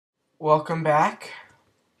Welcome back.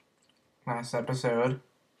 Last episode,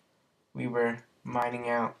 we were mining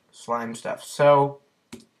out slime stuff. So,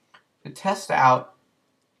 to test out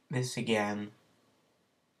this again,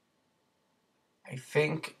 I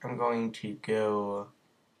think I'm going to go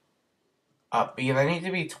up because I need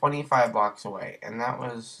to be 25 blocks away, and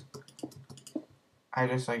I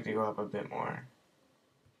just like to go up a bit more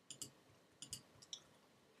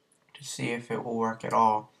to see if it will work at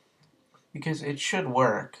all, because it should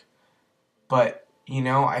work, but,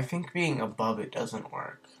 I think being above it doesn't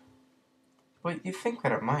work. But you think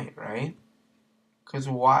that it might, right? Because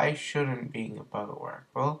why shouldn't being above it work?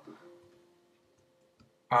 Well,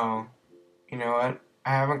 oh, you know what? I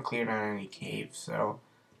haven't cleared out any caves, so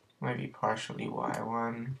might be partially why.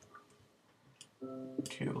 1,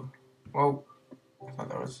 2. Well, I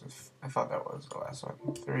thought that was the last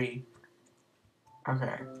one. 3.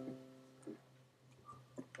 Okay.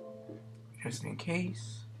 Just in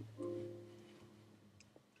case.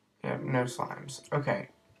 Yep, no slimes. Okay.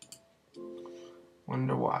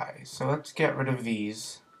 Wonder why. So let's get rid of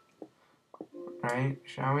these. Right?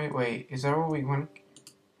 Shall we? Wait, is that what we want to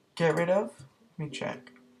get rid of? Let me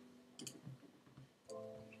check.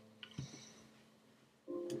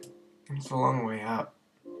 It's a long way up.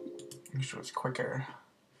 I'm sure it's quicker.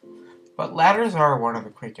 But ladders are one of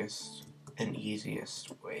the quickest and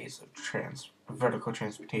easiest ways of vertical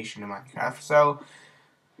transportation in Minecraft, so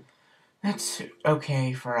that's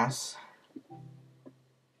okay for us.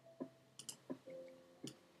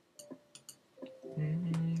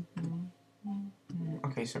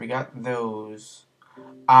 Okay, so we got those.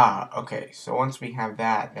 Okay, so once we have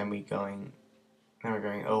that, then we're going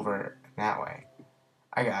over that way.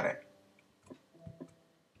 I got it.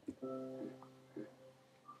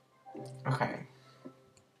 Okay.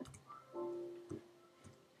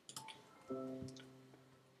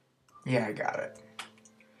 Yeah, I got it.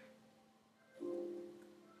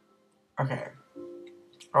 Okay.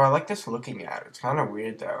 Oh, I like this looking at. It's kind of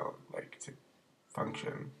weird though, like to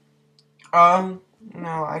function.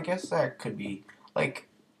 No, I guess that could be like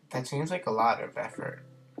that seems like a lot of effort,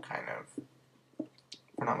 kind of,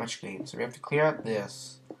 for not much gain. So we have to clear out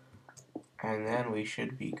this, and then we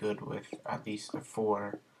should be good with at least the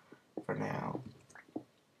 4 for now.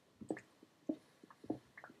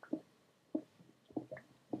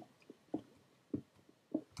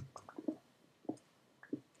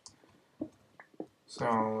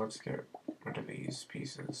 So let's get rid of these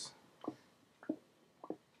pieces.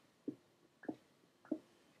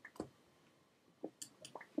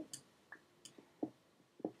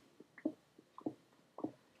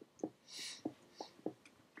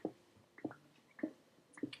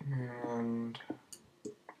 And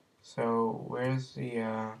so where's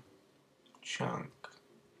the chunk?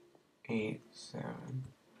 8, 7.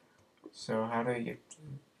 So how do I get to,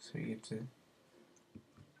 so you get to,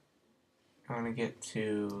 I want to get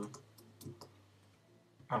to,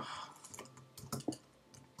 I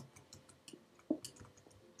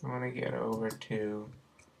want to get over to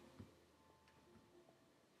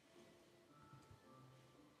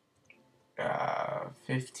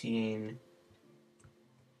 15.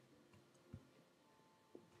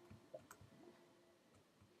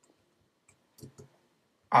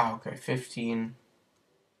 Okay, 15,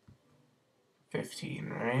 15,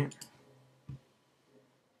 right?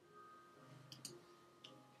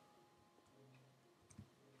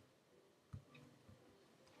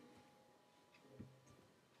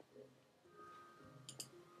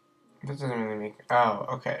 That doesn't really make, oh,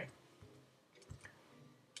 okay.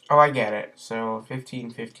 Oh, I get it. So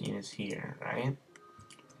 15, 15 is here, right?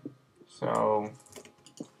 So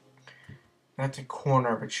that's a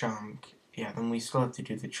corner of a chunk. Yeah, then we still have to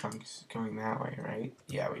do the chunks going that way, right?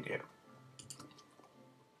 Yeah, we do.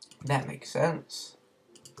 That makes sense.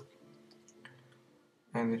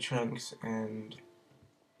 And the chunks and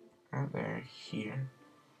they're here.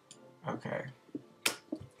 Okay.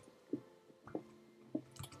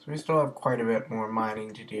 So we still have quite a bit more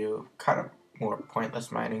mining to do. Kind of more pointless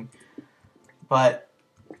mining. But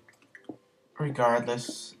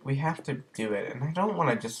regardless, we have to do it. And I don't want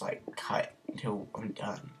to just like cut until I'm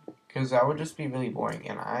done, because that would just be really boring,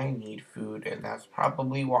 and I need food, and that's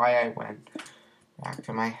probably why I went back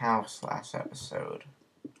to my house last episode.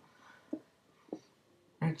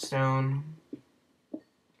 Redstone.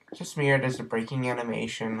 Just me, or does the breaking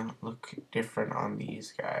animation look different on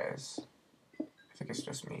these guys? I think it's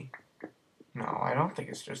just me. No, I don't think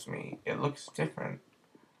it's just me. It looks different.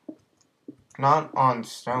 Not on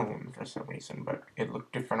stone for some reason, but it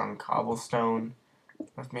looked different on cobblestone.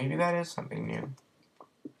 But maybe that is something new.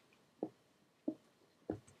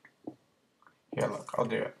 Here, look, I'll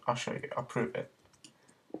do it. I'll show you. I'll prove it.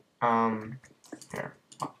 Here,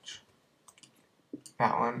 watch.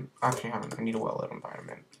 That one. Actually, I need a well-lit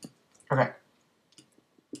environment. Okay.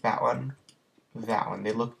 That one. That one.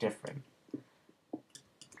 They look different.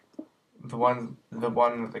 The one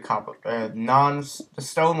with the copper, the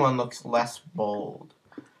stone one looks less bold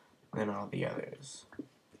than all the others.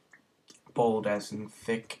 Bold as in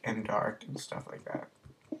thick and dark and stuff like that.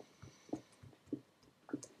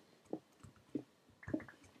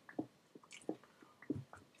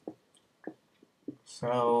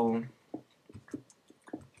 So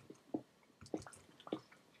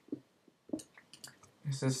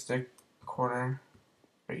this is the corner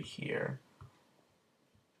right here.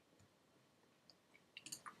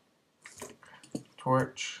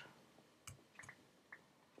 Torch.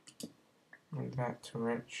 And that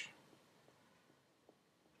torch.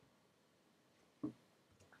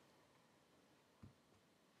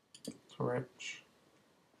 Torch.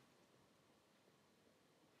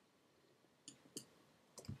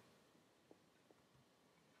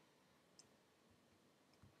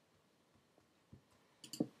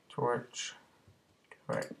 Torch.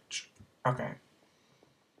 Torch. Okay.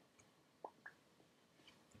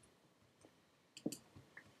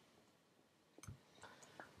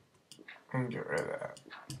 And get rid of that.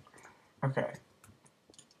 Okay.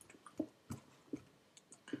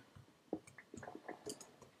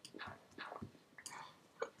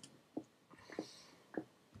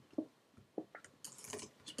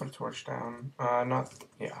 Let's put a torch down. Not,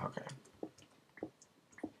 yeah, okay.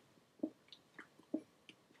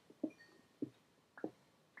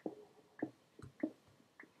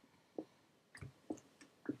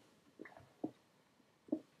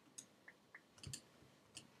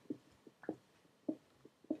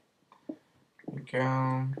 There we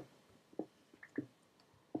go.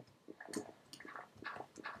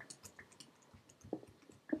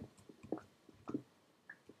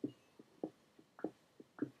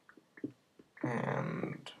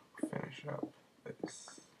 And finish up this.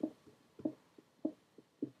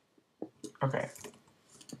 Okay.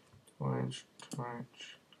 Torch,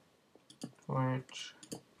 torch, torch.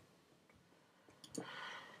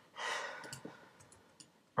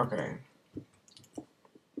 Okay.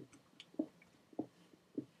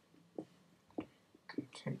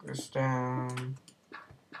 Take this down.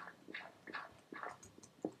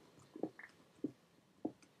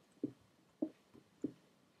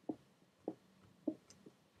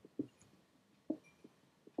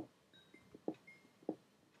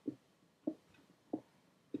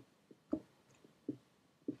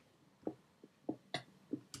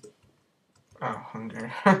 Oh,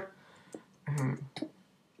 hunger.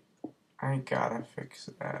 I gotta fix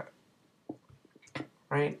that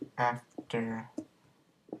right after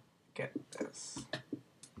get this.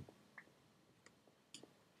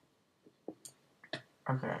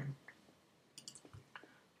 Okay.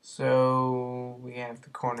 So we have the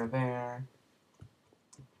corner there.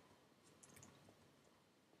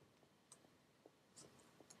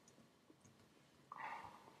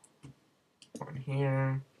 One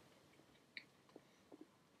here.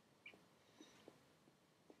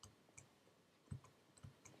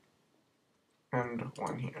 And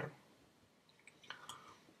one here.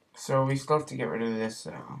 So we still have to get rid of this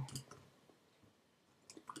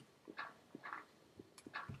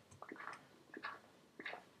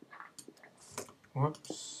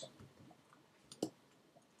whoops.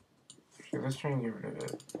 Okay, let's try and get rid of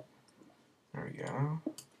it. There we go.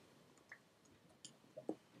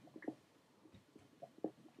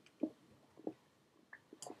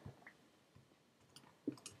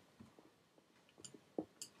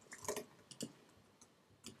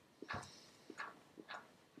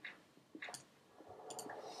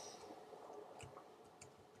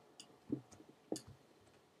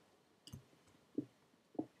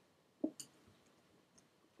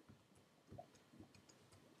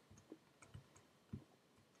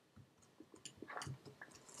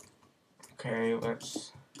 Okay,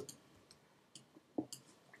 let's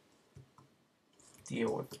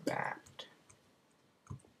deal with that.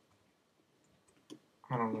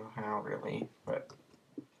 I don't know how really, but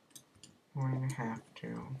we're gonna have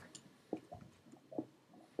to.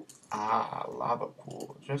 Ah, lava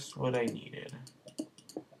pool, just what I needed.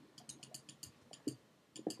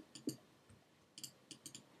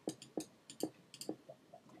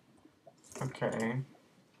 Okay.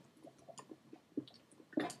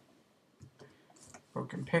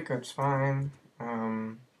 Broken pick, that's fine.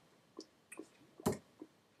 Oh,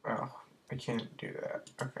 I can't do that.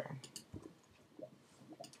 Okay.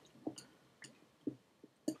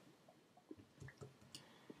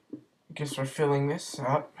 I guess we're filling this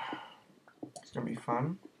up. It's gonna be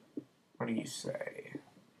fun. What do you say?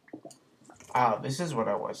 Oh, this is what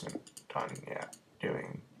I wasn't done yet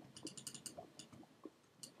doing.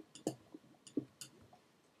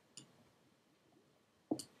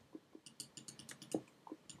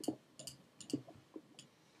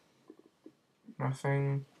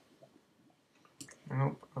 Nothing.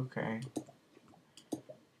 Nope. Okay.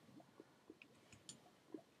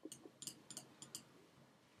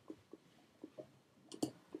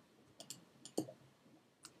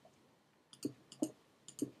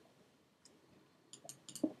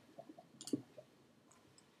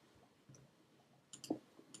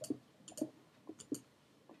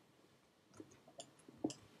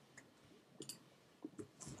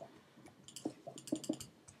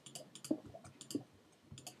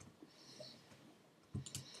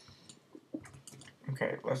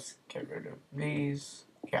 Okay, let's get rid of these.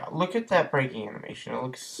 Yeah, look at that breaking animation. It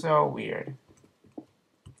looks so weird.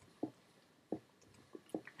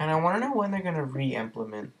 And I want to know when they're going to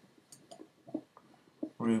re-implement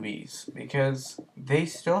rubies, because they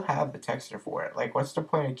still have the texture for it. Like, what's the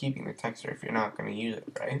point of keeping the texture if you're not going to use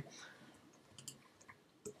it, right?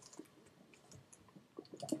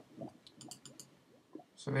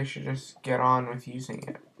 So they should just get on with using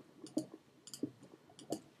it.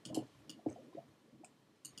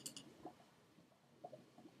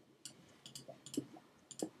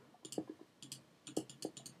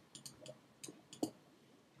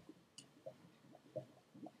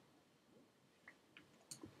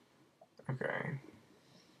 Okay.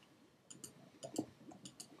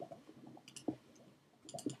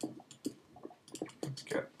 Let's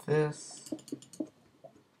get this.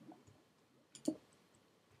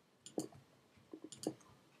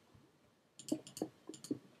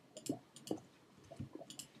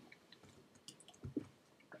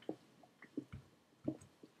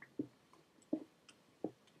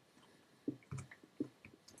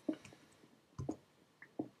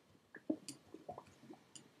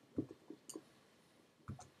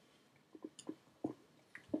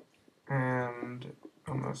 And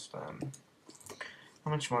almost done.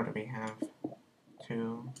 How much more do we have?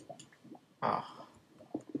 2. Oh.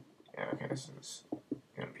 Yeah, okay, this is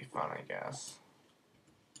gonna be fun, I guess.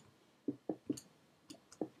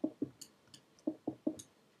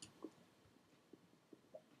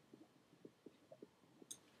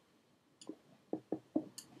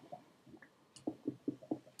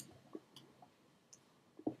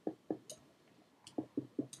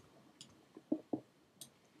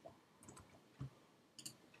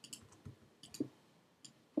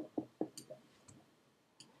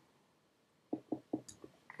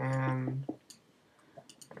 And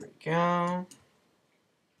there we go.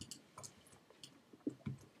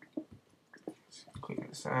 Let's clean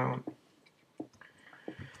this out.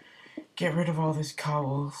 Get rid of all this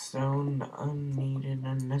cobblestone, unneeded,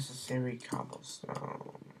 unnecessary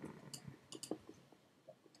cobblestone.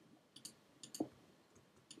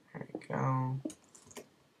 There we go.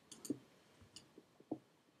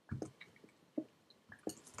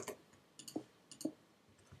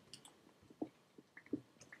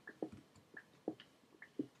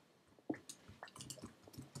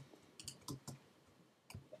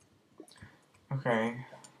 Okay,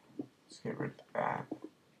 let's get rid of that.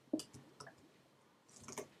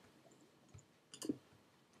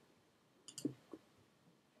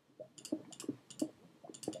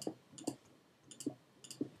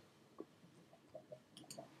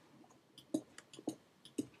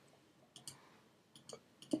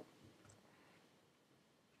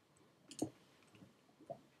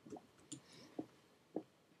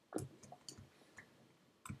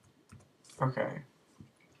 Okay.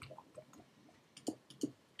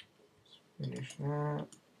 Finish that.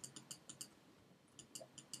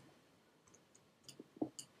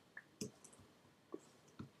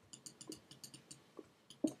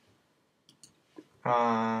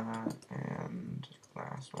 And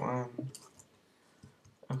last one.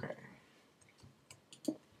 Okay.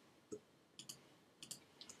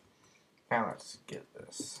 Now let's get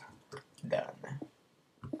this done.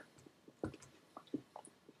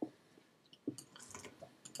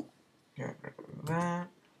 Get rid of that.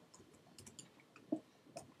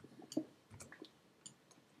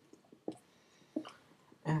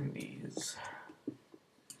 And these.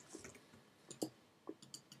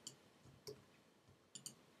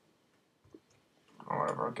 Or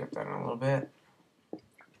whatever, I'll get that in a little bit.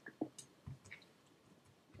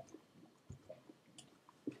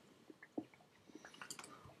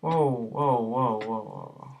 Whoa, whoa, whoa, whoa,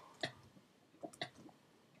 whoa.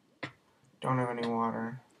 Don't have any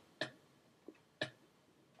water.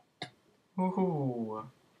 Woohoo.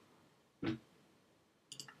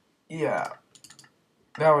 Yeah,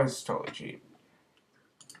 that was totally cheap.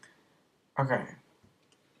 Okay.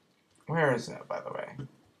 Where is that, by the way?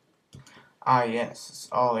 Ah, yes, it's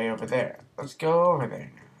all the way over there. Let's go over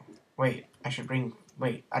there now. Wait, I should bring...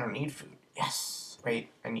 Wait, I don't need food. Yes! Wait,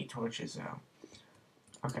 I need torches, though.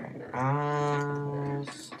 Okay,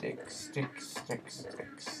 sticks.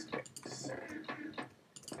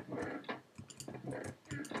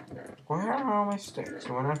 Where are all my sticks?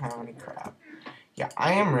 Do I not have any crap? Yeah,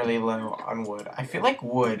 I am really low on wood. I feel like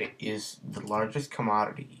wood is the largest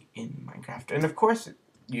commodity in Minecraft. And of course,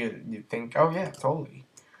 you think, oh yeah, totally.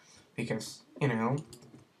 Because, you know,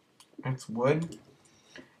 it's wood,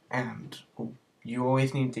 and you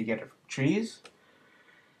always need to get it from trees.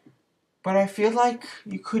 But I feel like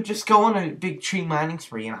you could just go on a big tree mining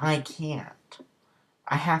spree, and I can't.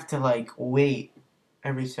 I have to, like, wait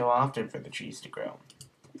every so often for the trees to grow.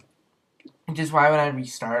 Which is why when I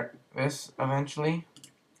restart this eventually,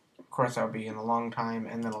 of course I'll be in a long time,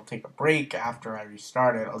 and then I'll take a break after I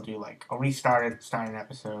restart it. I'll restart it, start an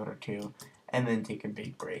episode or two, and then take a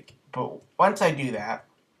big break. But once I do that,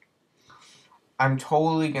 I'm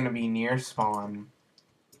totally going to be near spawn,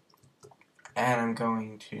 and I'm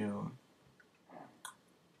going to...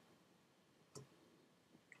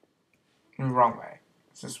 Wrong way.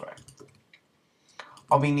 It's this way.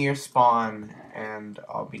 I'll be near spawn, and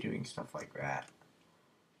I'll be doing stuff like that.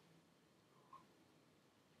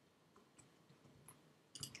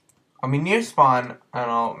 I'll be near spawn, and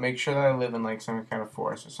I'll make sure that I live in, like, some kind of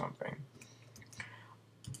forest or something.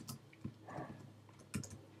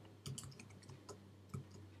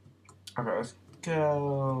 Okay, let's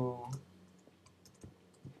go...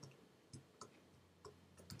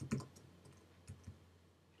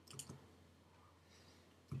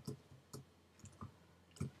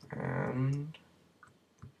 And...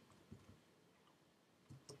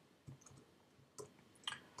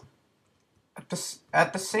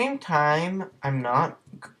 At the same time, I'm not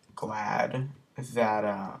glad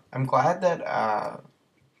that, I'm glad that,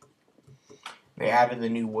 they added the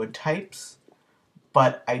new wood types,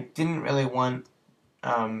 but I didn't really want,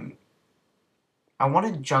 I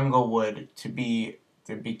wanted jungle wood to be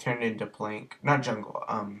turned into plank, not jungle,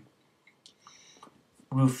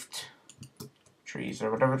 roofed trees,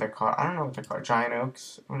 or whatever they're called. I don't know what they're called, giant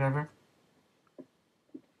oaks, or whatever.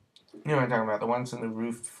 You know what I'm talking about, the ones in the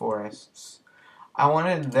roofed forests. I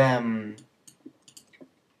wanted them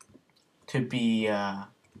to be, where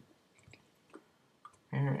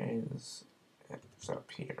is it? It's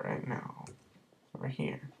up here right now. Over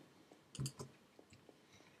here.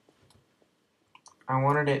 I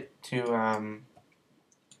wanted it to,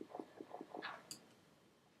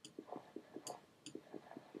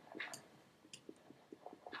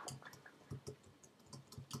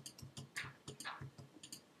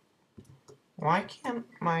 why can't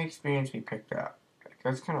my experience be picked up? Like,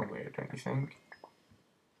 that's kind of weird, don't you think?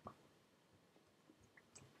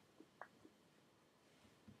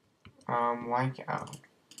 Why can't... Oh.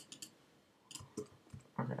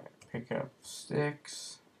 Okay, pick up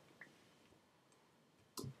sticks.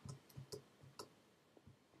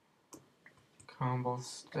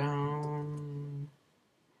 Cobblestone.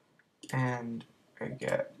 And I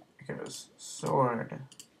get... It goes sword.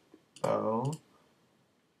 Bow.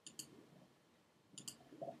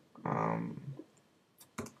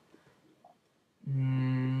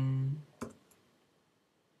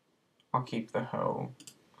 I'll keep the hoe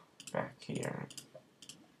back here.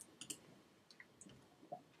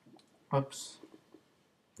 Whoops.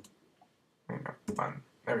 No, fun.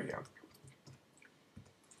 There we go.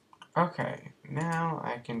 Okay, now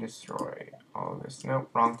I can destroy all of this. Nope,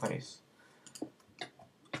 wrong place.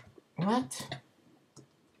 What?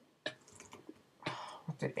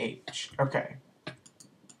 What the H? Okay.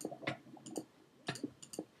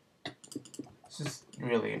 This is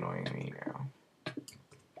really annoying me now.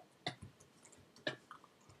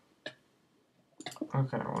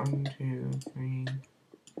 Okay, 1, 2, 3,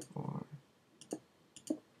 4.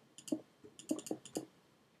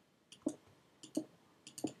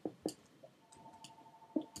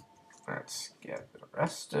 Let's get the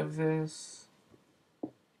rest of this.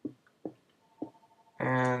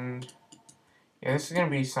 And yeah, this is going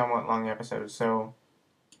to be a somewhat long episode, so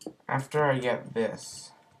after I get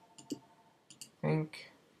this, I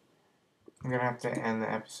think I'm going to have to end the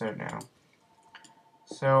episode now.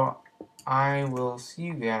 So I will see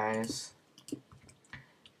you guys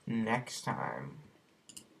next time.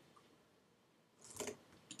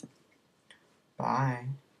 Bye.